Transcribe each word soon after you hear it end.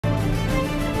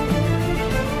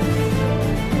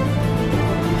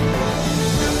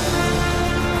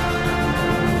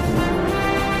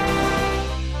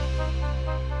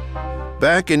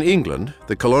Back in England,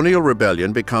 the colonial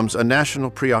rebellion becomes a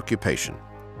national preoccupation.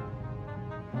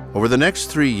 Over the next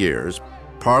 3 years,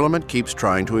 Parliament keeps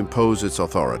trying to impose its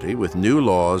authority with new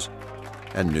laws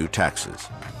and new taxes.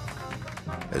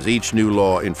 As each new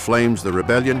law inflames the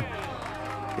rebellion,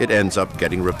 it ends up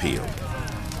getting repealed.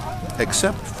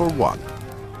 Except for one,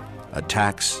 a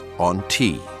tax on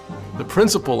tea. The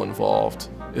principle involved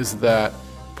is that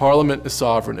Parliament is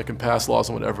sovereign, it can pass laws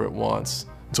on whatever it wants.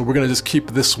 So we're going to just keep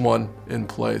this one in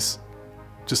place,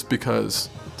 just because,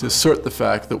 to assert the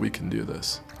fact that we can do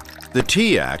this. The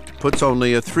Tea Act puts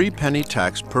only a 3-penny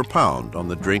tax per pound on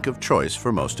the drink of choice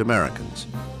for most Americans.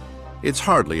 It's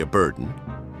hardly a burden,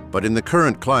 but in the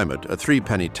current climate, a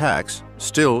 3-penny tax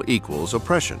still equals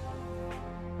oppression.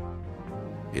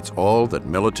 It's all that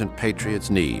militant patriots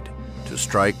need to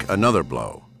strike another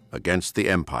blow against the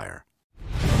empire.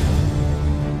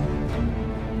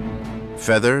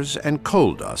 Feathers and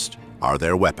coal dust are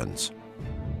their weapons.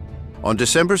 On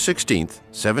December 16,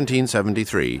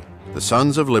 1773, the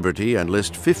Sons of Liberty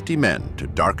enlist 50 men to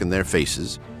darken their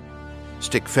faces,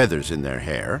 stick feathers in their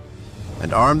hair,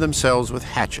 and arm themselves with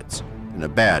hatchets in a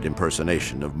bad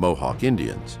impersonation of Mohawk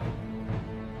Indians.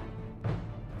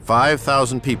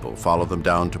 5,000 people follow them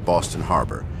down to Boston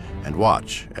Harbor and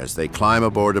watch as they climb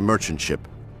aboard a merchant ship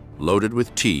loaded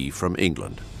with tea from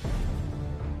England.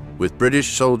 With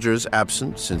British soldiers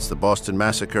absent since the Boston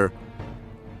Massacre,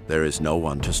 there is no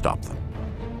one to stop them.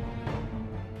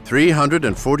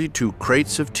 342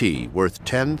 crates of tea worth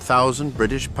 10,000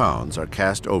 British pounds are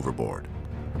cast overboard.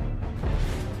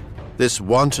 This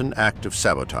wanton act of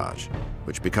sabotage,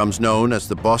 which becomes known as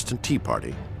the Boston Tea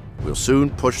Party, will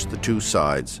soon push the two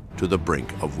sides to the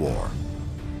brink of war.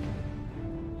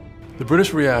 The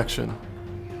British reaction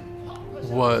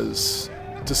was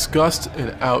disgust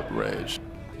and outrage.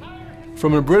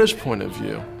 From a British point of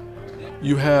view,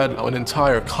 you had an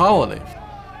entire colony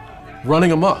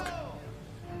running amok.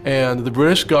 And the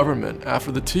British government,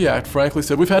 after the Tea Act, frankly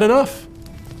said, we've had enough.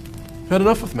 We've had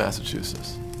enough with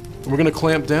Massachusetts. And we're going to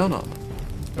clamp down on them.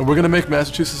 And we're going to make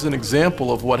Massachusetts an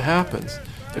example of what happens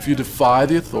if you defy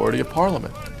the authority of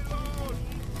Parliament.